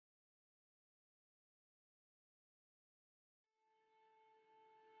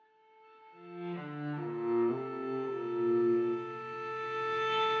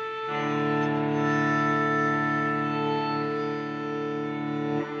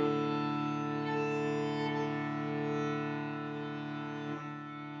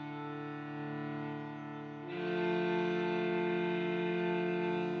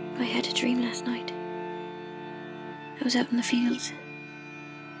had a dream last night. I was out in the fields.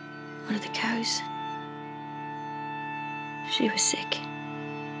 One of the cows. She was sick.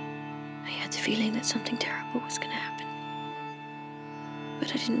 I had the feeling that something terrible was going to happen. But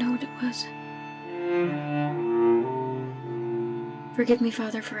I didn't know what it was. Forgive me,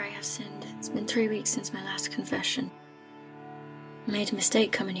 Father, for I have sinned. It's been 3 weeks since my last confession. I made a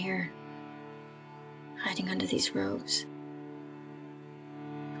mistake coming here, hiding under these robes.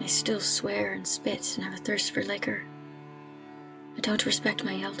 I still swear and spit and have a thirst for liquor. I don't respect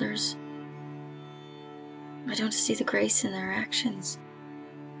my elders. I don't see the grace in their actions.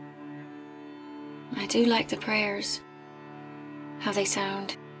 I do like the prayers, how they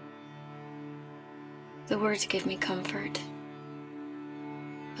sound. The words give me comfort.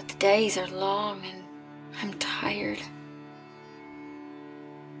 But the days are long and I'm tired.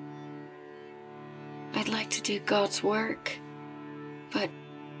 I'd like to do God's work, but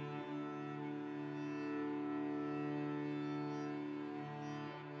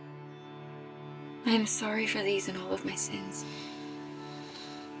I am sorry for these and all of my sins.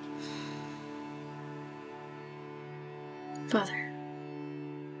 Father.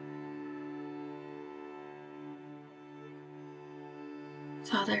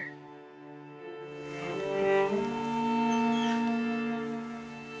 Father.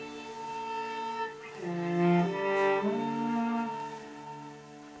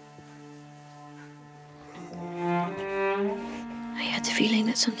 I had the feeling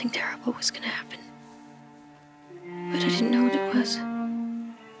that something terrible was going to happen. But I didn't know what it was.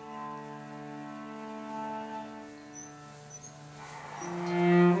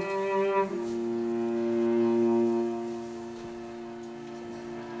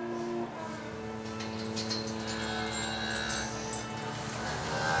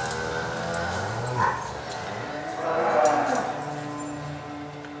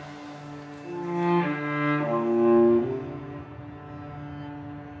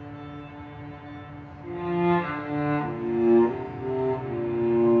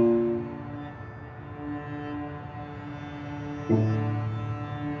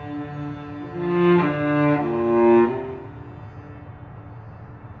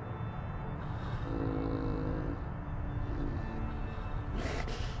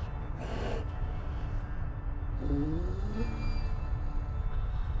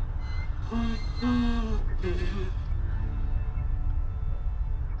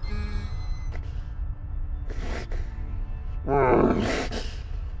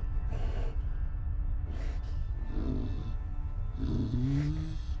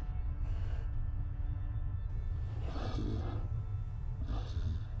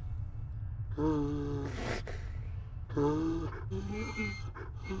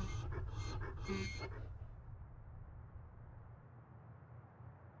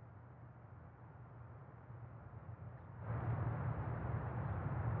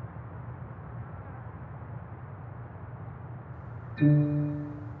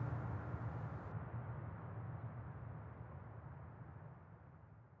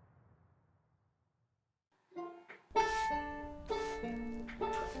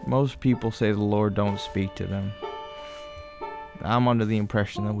 Most people say the Lord don't speak to them. I'm under the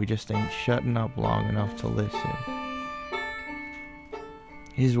impression that we just ain't shutting up long enough to listen.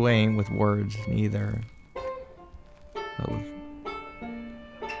 His way ain't with words neither, but with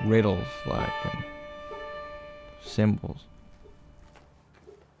riddles like and symbols.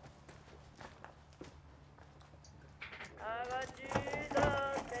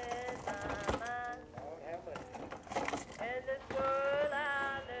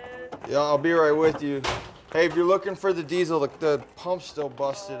 Yeah, I'll be right with you. Hey, if you're looking for the diesel, the pump's still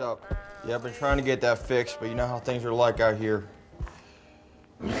busted up. Yeah, I've been trying to get that fixed, but you know how things are like out here.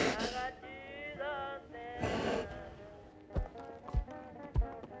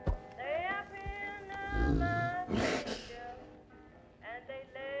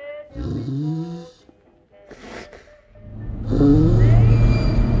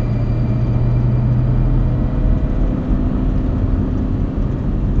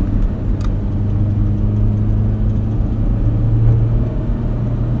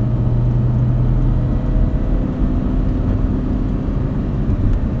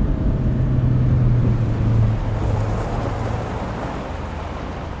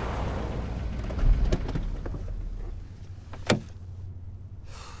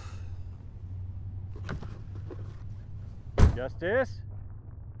 Justice?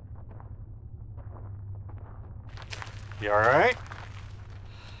 You alright?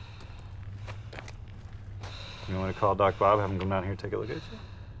 You want to call Doc Bob, have him come down here and take a look at you?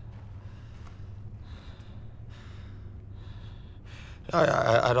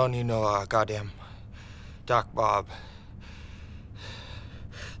 I don't need no goddamn Doc Bob.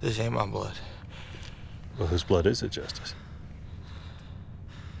 This ain't my blood. Well, whose blood is it, Justice?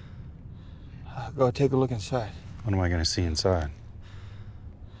 Go take a look inside. What am I gonna see inside?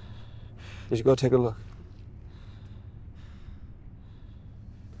 Just go take a look.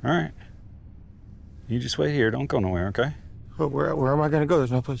 All right. You just wait here. Don't go nowhere, okay? Well, where am I gonna go?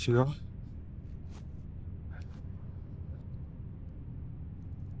 There's no place to go.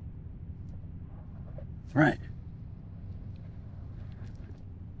 Right.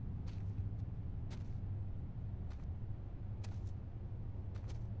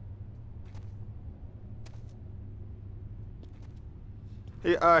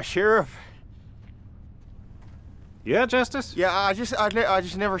 Hey, Sheriff. Yeah, Justice? Yeah, I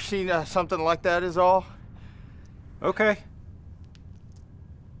just never seen something like that is all. Okay.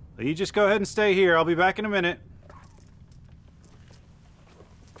 Well, you just go ahead and stay here. I'll be back in a minute.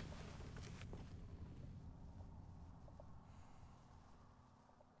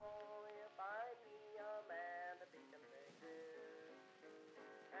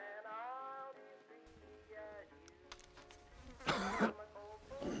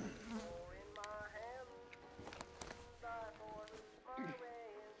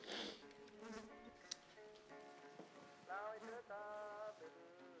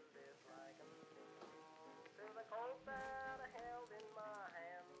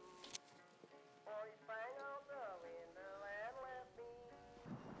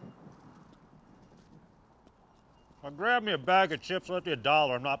 Now grab me a bag of chips, left you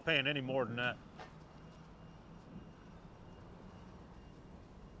 $1. I'm not paying any more than that.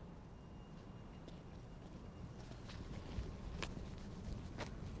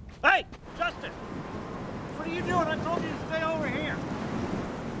 Hey, Justin! What are you doing? I told you to stay over here.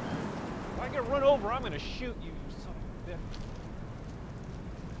 If I get run over, I'm gonna shoot you, you son of a bitch.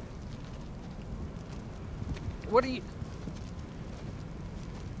 What are you...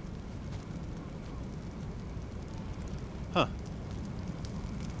 Huh.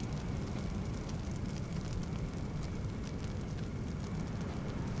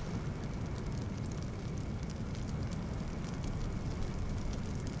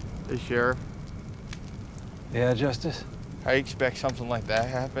 Hey, Sheriff. Yeah, Justice? How you expect something like that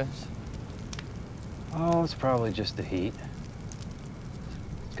happens? Oh, it's probably just the heat.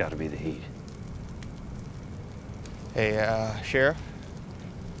 It's got to be the heat. Hey, Sheriff.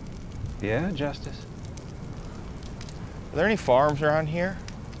 Yeah, Justice? Are there any farms around here?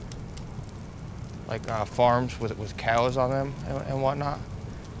 Like farms with cows on them and whatnot?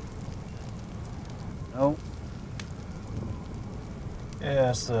 No.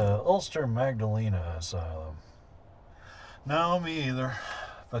 Yeah, it's the Ulster Magdalena Asylum. No, me either.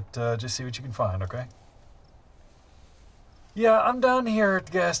 But just see what you can find, okay? Yeah, I'm down here at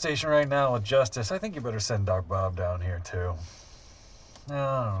the gas station right now with Justice. I think you better send Doc Bob down here, too. I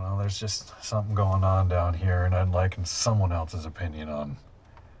don't know, there's just something going on down here, and I'd like someone else's opinion on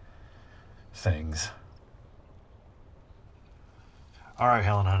things. All right,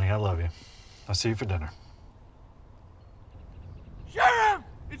 Helen, honey, I love you. I'll see you for dinner. Sheriff!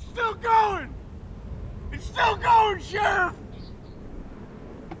 It's still going! It's still going, Sheriff!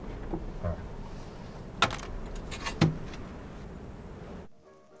 All right.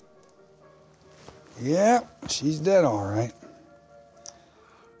 Yeah, she's dead all right.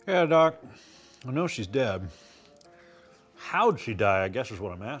 Yeah, Doc, I know she's dead. How'd she die, I guess is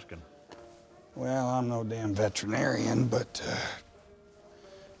what I'm asking. Well, I'm no damn veterinarian, but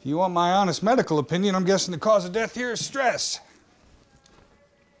if you want my honest medical opinion, I'm guessing the cause of death here is stress.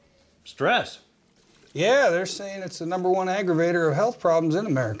 Stress? Yeah, they're saying it's the #1 aggravator of health problems in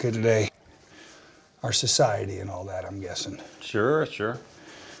America today. Our society and all that, I'm guessing. Sure.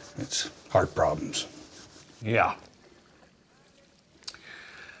 It's heart problems. Yeah.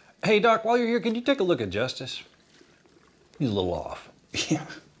 Hey, Doc, while you're here, can you take a look at Justice? He's a little off. Yeah.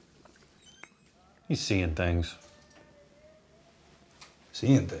 He's seeing things.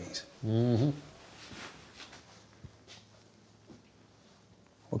 Seeing things. Mm-hmm.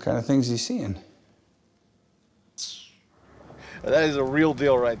 What kind of things is he seeing? That is a real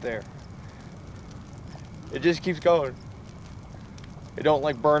deal right there. It just keeps going. It don't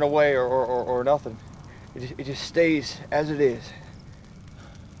like burn away or nothing. It just stays as it is.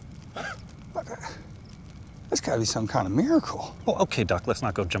 That's gotta be some kind of miracle. Well, okay, Doc, let's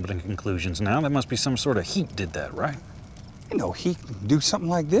not go jumping to conclusions now. There must be some sort of heat did that, right? You know, he can do something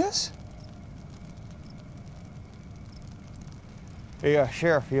like this? Hey,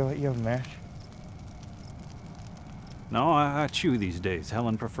 Sheriff, you have a match? No, I chew these days.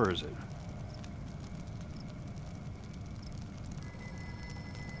 Helen prefers it.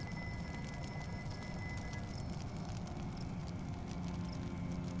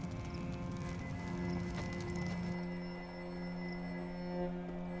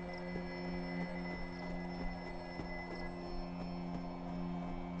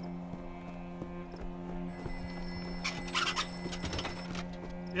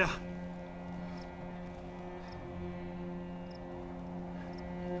 Yeah.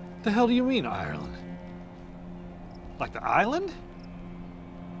 The hell do you mean, Ireland? Like the island?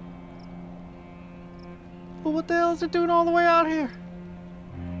 Well, what the hell is it doing all the way out here?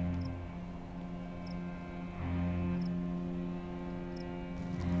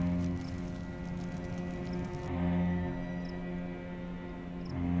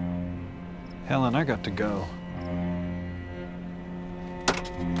 Helen, I got to go.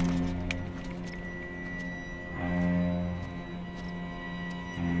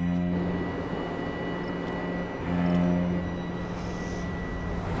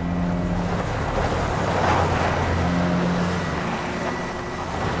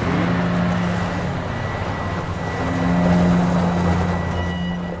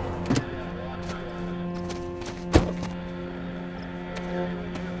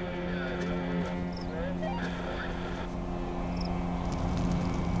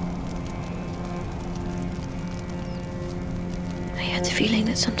 I had the feeling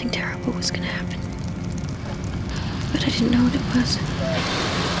that something terrible was going to happen. But I didn't know what it was.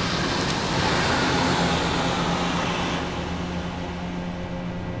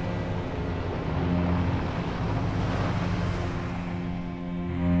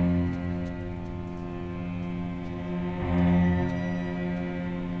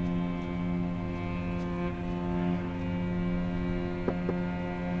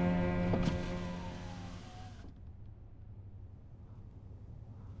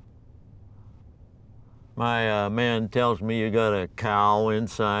 My man tells me you got a cow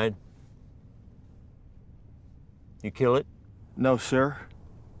inside. You kill it? No, sir.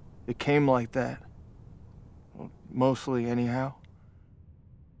 It came like that. Well, mostly, anyhow.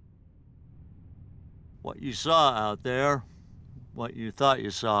 What you saw out there, what you thought you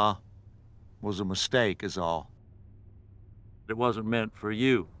saw, was a mistake is all. It wasn't meant for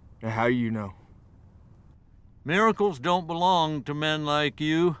you. How you know? Miracles don't belong to men like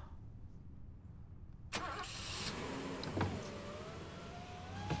you.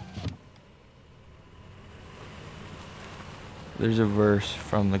 There's a verse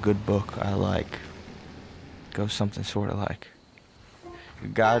from the good book I like. It goes something sort of like,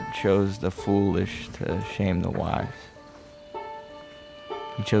 God chose the foolish to shame the wise.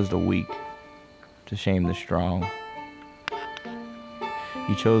 He chose the weak to shame the strong.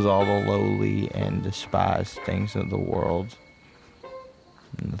 He chose all the lowly and despised things of the world,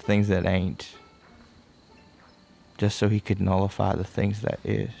 and the things that ain't, just so he could nullify the things that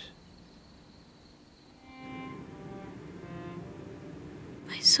is.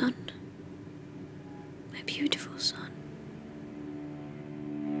 My son. My beautiful son.